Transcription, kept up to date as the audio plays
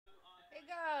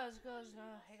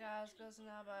Hey guys, goes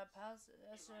now by Pals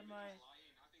SMI.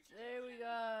 Today we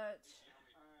got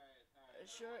a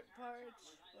short part,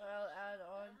 but I'll add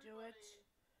on to it.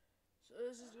 So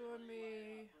this is going to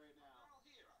be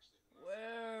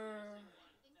where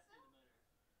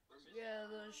yeah,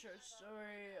 the short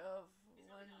story of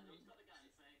when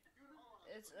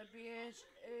it's a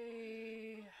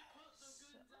bnha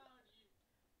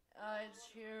sides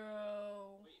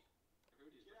hero,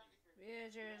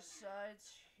 bnha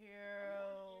sides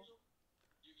hero.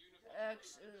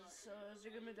 X is so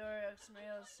Izuku Midoriya X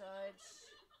male sides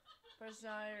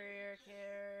personality rear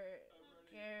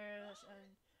cares and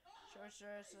short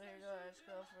stories. So here you go. Let's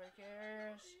go for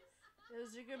cares.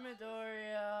 Izuku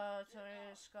Midoriya,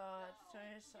 Tony Scott,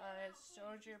 Tony sides,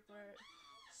 Stormtrooper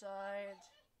side,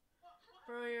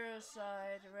 Pro Hero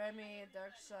side, Remy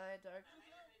Dark side, Dark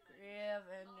Creative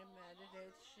and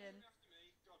Meditation,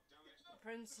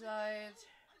 Prince side,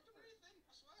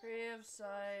 Creative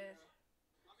side,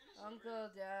 Uncle,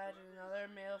 Dad, another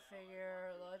male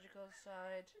figure, Logical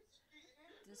side,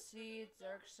 Deceit,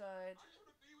 Dark side,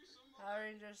 Power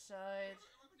Ranger side,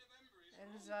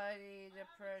 Anxiety,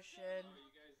 Depression,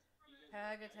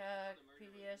 Panic Attack,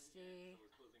 PTSD,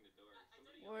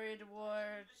 Worried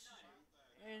Wards,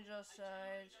 Angel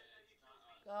side,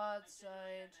 God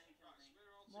side,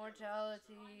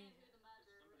 Mortality,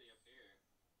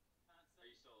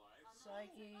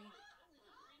 Psyche,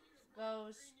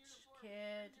 Ghost,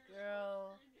 Kid,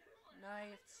 Girl,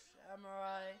 Knight,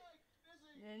 Samurai,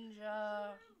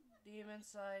 Ninja, Demon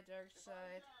side, Dark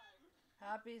side,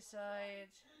 Happy side,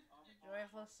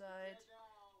 Joyful side,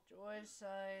 Joy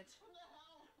side,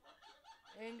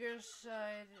 Anger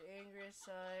side, Angry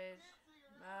side,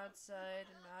 Mad side,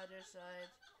 Madder side,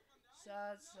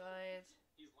 Sad side,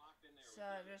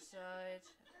 Sadder side,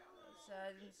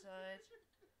 Saddened side,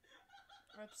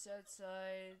 Upset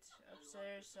side,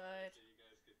 Upsetter side,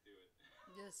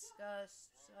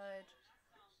 Disgust side,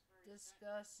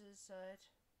 Disgusted side,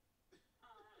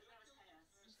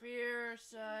 Fear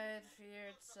side,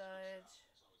 Feared side,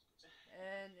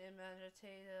 and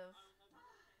imaginative.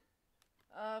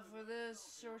 For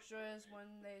this short story is when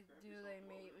they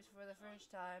meet for the first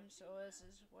time, so this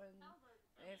is when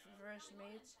they first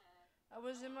meet. I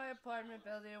was in my apartment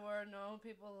building where normal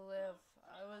people live.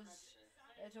 I was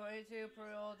a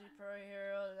 22-year-old pro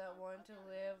hero that wanted to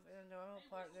live in a normal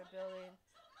apartment building,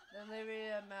 then living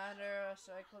in a manor,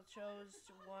 so I chose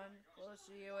one close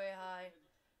to UA High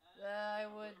that I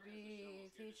would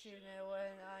be teaching it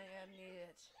when I am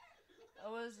needed. I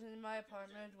was in my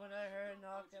apartment when I heard a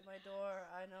knock at my door.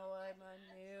 I know I'm a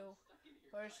new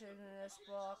person in this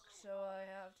block, so I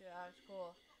have to act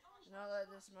cool and not let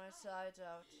my sides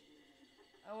out.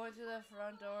 I went to the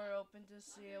front door, open to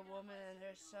see a woman and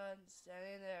her son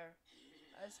standing there.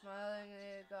 I smiled and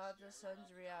got the son's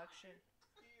reaction.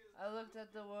 I looked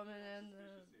at the woman and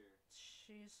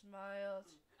she smiled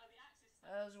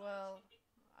as well.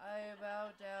 I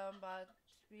bowed down, but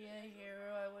being a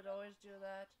hero, I would always do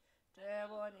that. Today I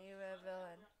won't even a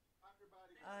villain.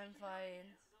 I'm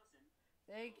fine.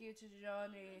 Thank you to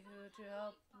Johnny who to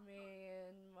help me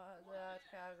in that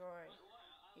category.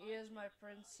 He is my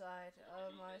prince side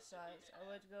of my sides. I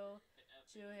would go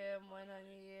to him when I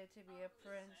needed to be a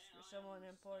prince for someone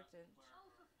important.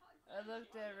 I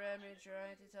looked at Remy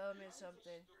trying to tell me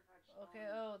something. Okay,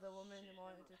 oh, the woman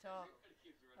wanted to talk.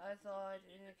 I thought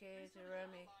indicated to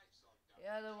Remy.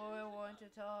 Yeah, the woman wanted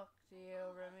to talk to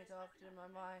you. Remy talked in my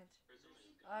mind.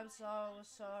 I'm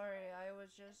sorry. I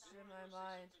was just in my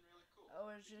mind. I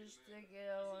was just thinking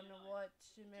on what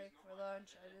to make for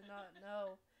lunch. I did not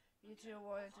know you two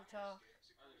wanted to talk.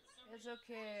 It's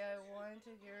okay. I wanted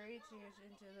to greet you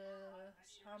into the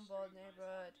humble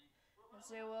neighborhood and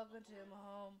say welcome to my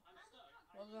home.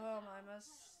 Welcome home.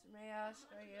 May ask,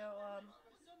 are you a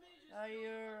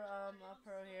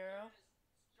pro hero?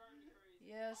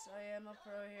 Yes, I am a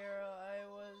pro hero. I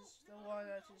was the one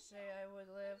to say I would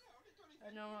live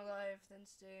a normal life than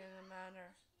stay in a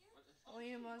manor. Oh,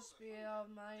 you must be a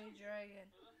mighty dragon.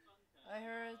 I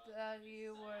heard that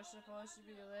you were supposed to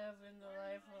be living the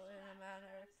life in a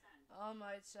manor. All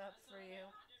might up for you.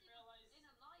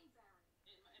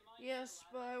 Yes,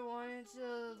 but I wanted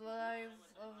to life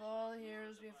of all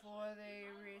heroes before they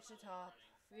reach the top.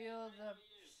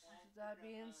 That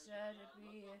being said,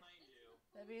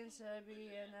 be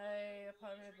in a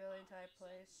apartment building type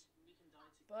place.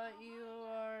 But you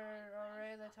are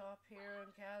already the top hero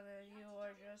in Canada. You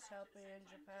are just helping in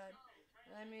Japan.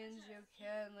 That means you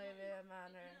can live in a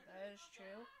manor. That is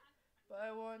true. But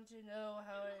I want to know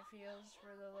how it feels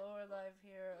for the lower life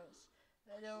heroes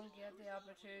that don't get the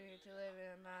opportunity to live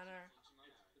in a manor.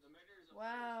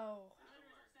 Wow.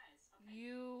 You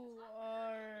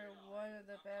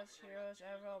heroes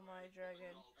ever on my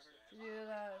dragon. To do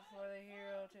that for the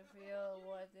hero to feel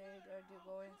what they are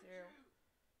going through.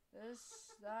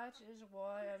 That is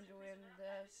why I'm doing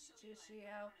this, to see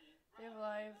how they live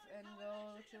life and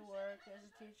go to work as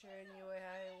a teacher in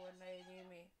UAI when they need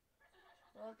me.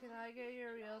 Well, can I get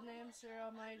your real name, sir,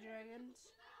 on my dragons?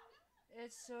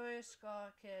 It's Soy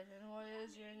Scott, kid, and what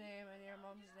is your name and your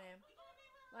mom's name?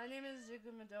 My name is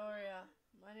Izuku Midoriya.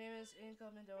 My name is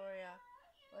Inko Midoriya.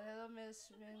 Well, hello,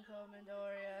 Miss Minko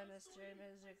Midoriya, Mr.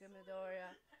 Mizuku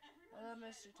Midoriya. Hello,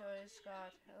 Mr. Toy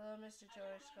Scott. Hello, Mr.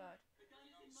 Toy Scott.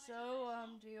 So,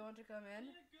 do you want to come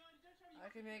in?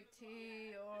 I can make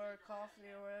tea or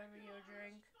coffee or whatever you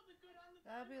drink.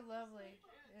 That'd be lovely.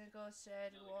 Inko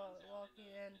said, walking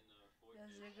in.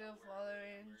 Izuku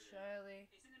following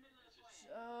shyly.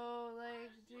 So,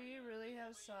 do you really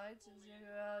have sides?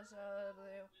 Izuku asked out of the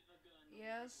blue.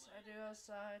 Yes, I do have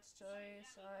sides, Toy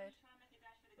sighed.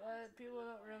 But people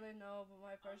don't really know about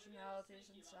my personalities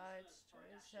and sides, Toy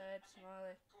said,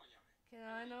 smiling. Can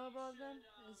I know about them?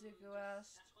 Izuku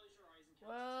asked.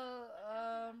 Well,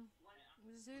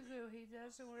 Izuku, he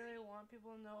doesn't really want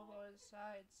people to know about his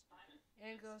sides,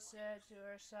 Inko said to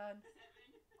her son.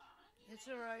 It's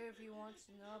alright if he wants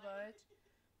to know about it.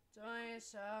 Tony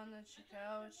sat on the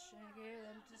couch and gave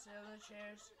them to sit on the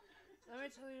chairs. Let me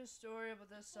tell you a story about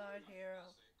this side hero.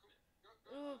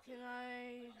 Ooh, can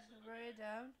I write it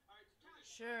down?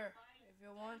 Sure, if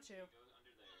you want to.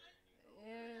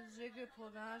 Izuku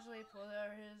naturally pulled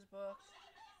out his book.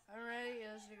 I'm ready,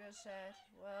 Izuku said.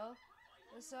 Well,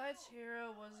 the side's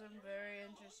hero was a very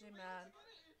interesting man.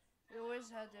 He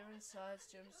always had different sides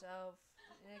to himself,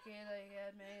 indicating that he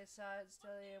had many sides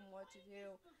telling him what to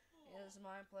do in his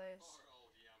mind place.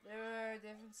 There were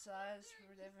different sides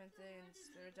for different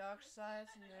things. There were dark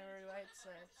sides and there were light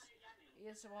sides.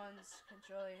 Each one's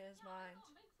controlling his mind.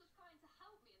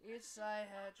 Each side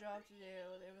had a job to do.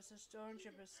 There was a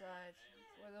stormtrooper side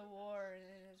for the war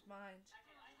in his mind.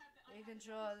 He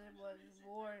controlled what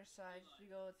war side to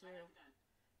go through.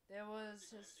 There was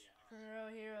his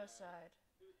pro hero side.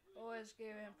 Always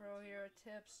gave him pro hero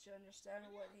tips to understand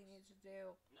what he needs to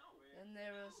do. Then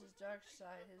there was his dark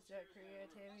side, his dark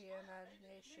creativity and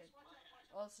imagination,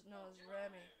 also known as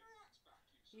Remy.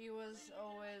 He was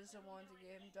always the one to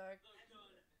give him dark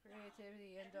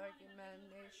creativity and dark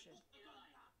imagination.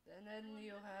 And then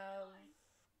you have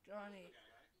Johnny,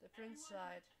 the prince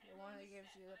side, the one that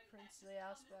gives you the princely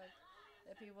aspect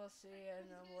that people see in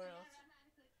the world.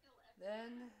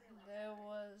 Then there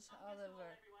was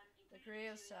Oliver, the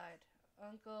creative side,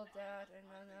 uncle, dad, and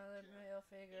another male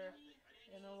figure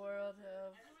in the world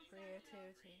of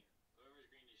creativity.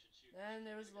 Then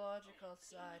there was logical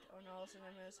side, or also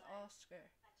known as Oscar.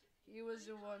 He was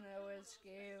the one that always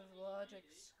gave logic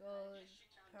skills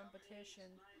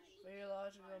competition for your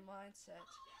logical mindset.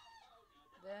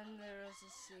 Then there was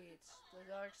the seeds, the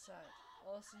dark side,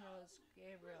 also known as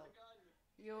Gabriel.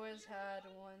 He always had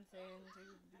one thing to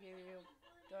give you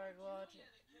dark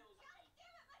logic,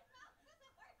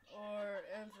 or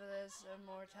emphasis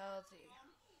immortality.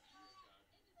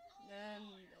 Then,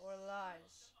 or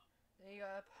lies. Then you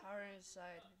got a power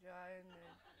inside,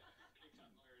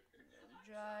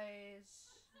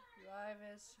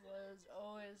 Drivis was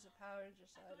always the Power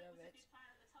Ranger side of it.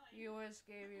 He always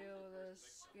gave you the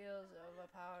skills of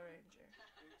a Power Ranger.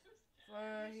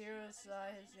 For hero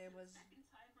side, his name was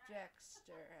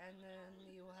Dexter, and then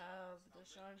you have the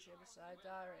Sunship side,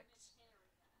 Direct.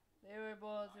 They were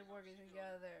both working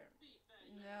together.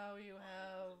 Now you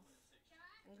have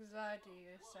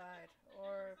Anxiety side,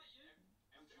 or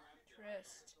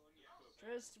Trist.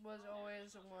 Trist was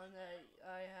always the one that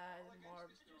I had more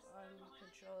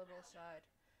uncontrollable side.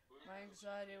 My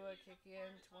anxiety would kick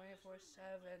in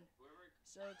 24/7,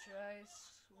 so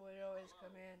Trice would always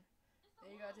come in. Then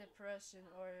you got Depression,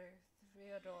 or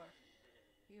Theodore.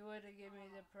 He would give me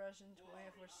depression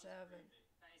 24/7.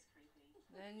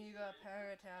 Then you got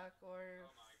Panic Attack,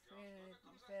 or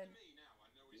Finn.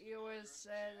 He always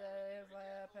said that if I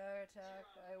had a panic attack,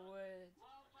 I would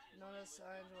know the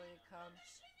signs when it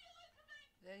comes.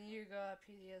 Then you got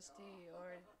PTSD,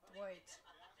 or Dwight.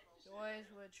 Dwight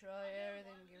would try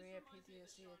everything to give me a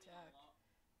PTSD attack.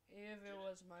 If it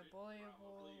was my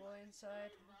bullying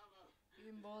side,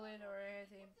 being bullied or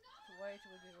anything, Dwight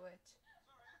would do it.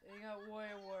 Then you got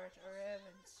Warrior Wart, or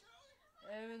Evans.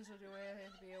 Evans would do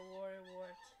anything to be a Warrior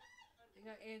Wart. Then you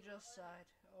got Angel side,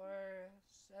 or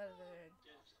Southern.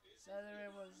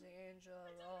 Southern was the angel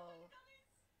of all.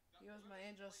 He was my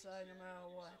angel side no matter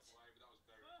what.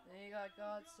 Then you got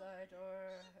God side,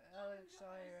 or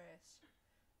Osiris.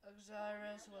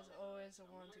 Osiris was always the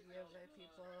one to give the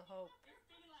people hope.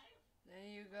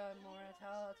 Then you got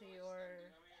mortality,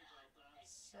 or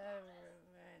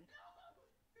Severin.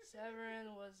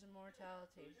 Severin was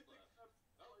immortality.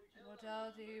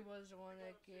 Immortality was the one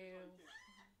that gave.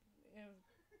 It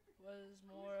was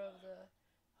more of the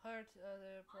heart of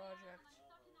the project.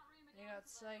 They got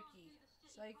Psyche.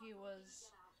 Psyche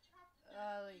was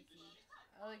Aliki.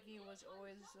 Aliki was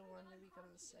always the one to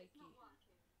become the Psyche.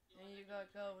 Then you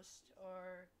got Ghost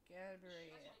or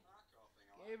Gabriel.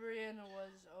 Gabriel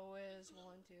was always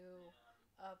one to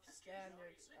up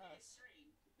standards us.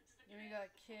 Then we got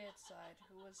Kid Side,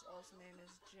 who was also named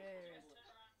as Jared.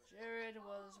 Jared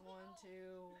was one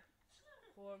to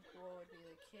quote unquote be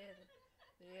the kid,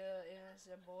 the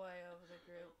innocent boy of the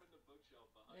group.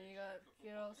 Then you got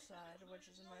Girl Side, which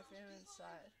is my favorite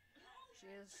side. She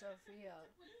is Sophia.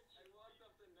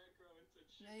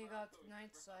 Then you got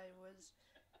Night Side was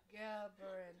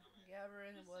Gabarin.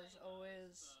 Gabarin was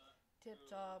always tip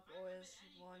top, always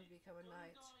wanted to become a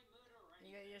knight. Then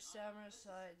you got your Samurai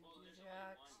side,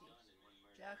 Jaxi.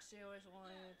 Jaxi always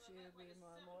wanted to be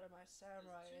more of my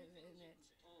samurai in it.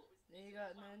 Then you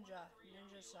got Ninja.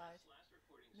 Ninja side.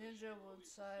 Ninja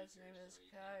side's name is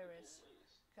Kairos.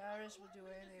 Kairos will do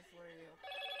anything for you.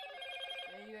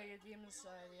 Then you got your demon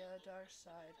side, the other dark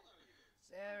side.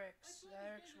 Xerix.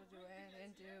 Xerix will do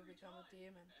anything to become a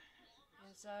demon.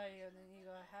 Inside you, and then you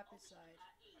got happy side.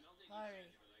 Hari.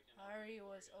 Hari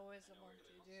was always the one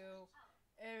to do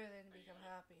everything to become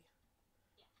happy.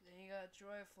 Then you got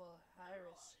joyful,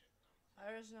 Iris.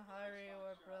 Iris and Hari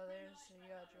were brothers. Then you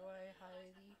got Joy,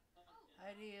 Heidi.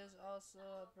 Heidi is also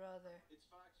a brother.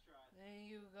 Then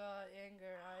you got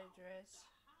anger, Idris.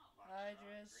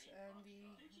 Idris,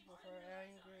 Andy, before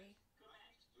angry.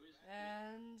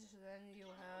 And then you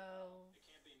have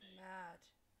Mad,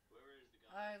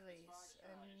 Hylis,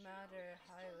 and Matter,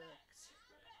 Hylix.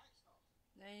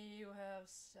 Then you have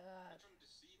Sad,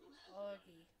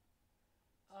 Augie.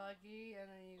 Augie,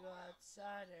 and then you got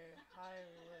Saturn,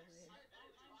 Hyrule.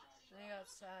 Then you got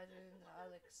Saturn,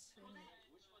 Alex.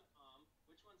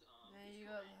 Then you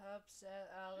got Upset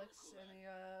Alex, and you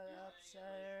got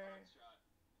Upsetter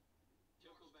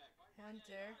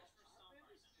Hunter.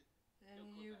 Then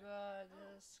you got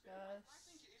Discuss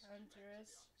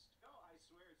Huntress.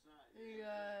 You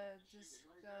got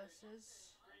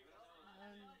Discusses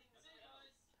and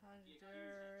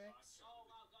Hunterix.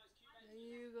 Then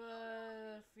you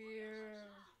got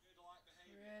Fear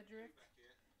Frederick,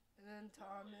 and then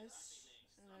Thomas,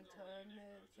 and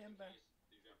then Timber.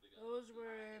 Those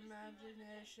were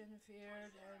Imagination,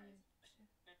 Feared, and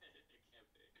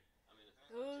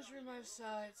those were my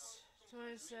sides.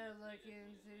 Tony said,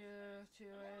 looking to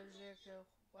Izuku.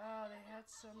 Wow, they had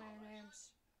so many names.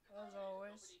 As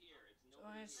always.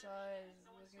 Tony sighed,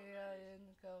 looking at it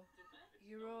and go,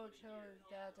 you wrote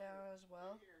that down as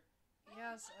well?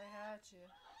 Yes, I had to.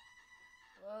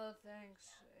 Well,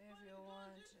 thanks. If you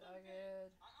want, I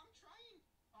could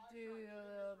do a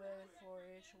little bit for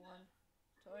each one.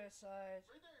 Toy aside.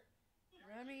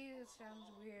 Remy sounds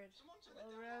weird.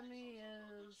 Well, Remy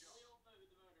is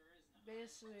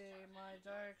basically my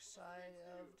dark side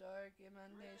of dark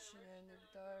imagination and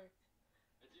dark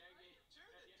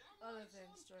other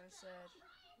things, Toy said.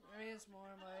 Remy is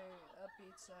more my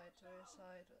upbeat side, Toy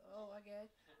side. Oh, I get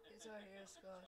it. It's our here, Scott.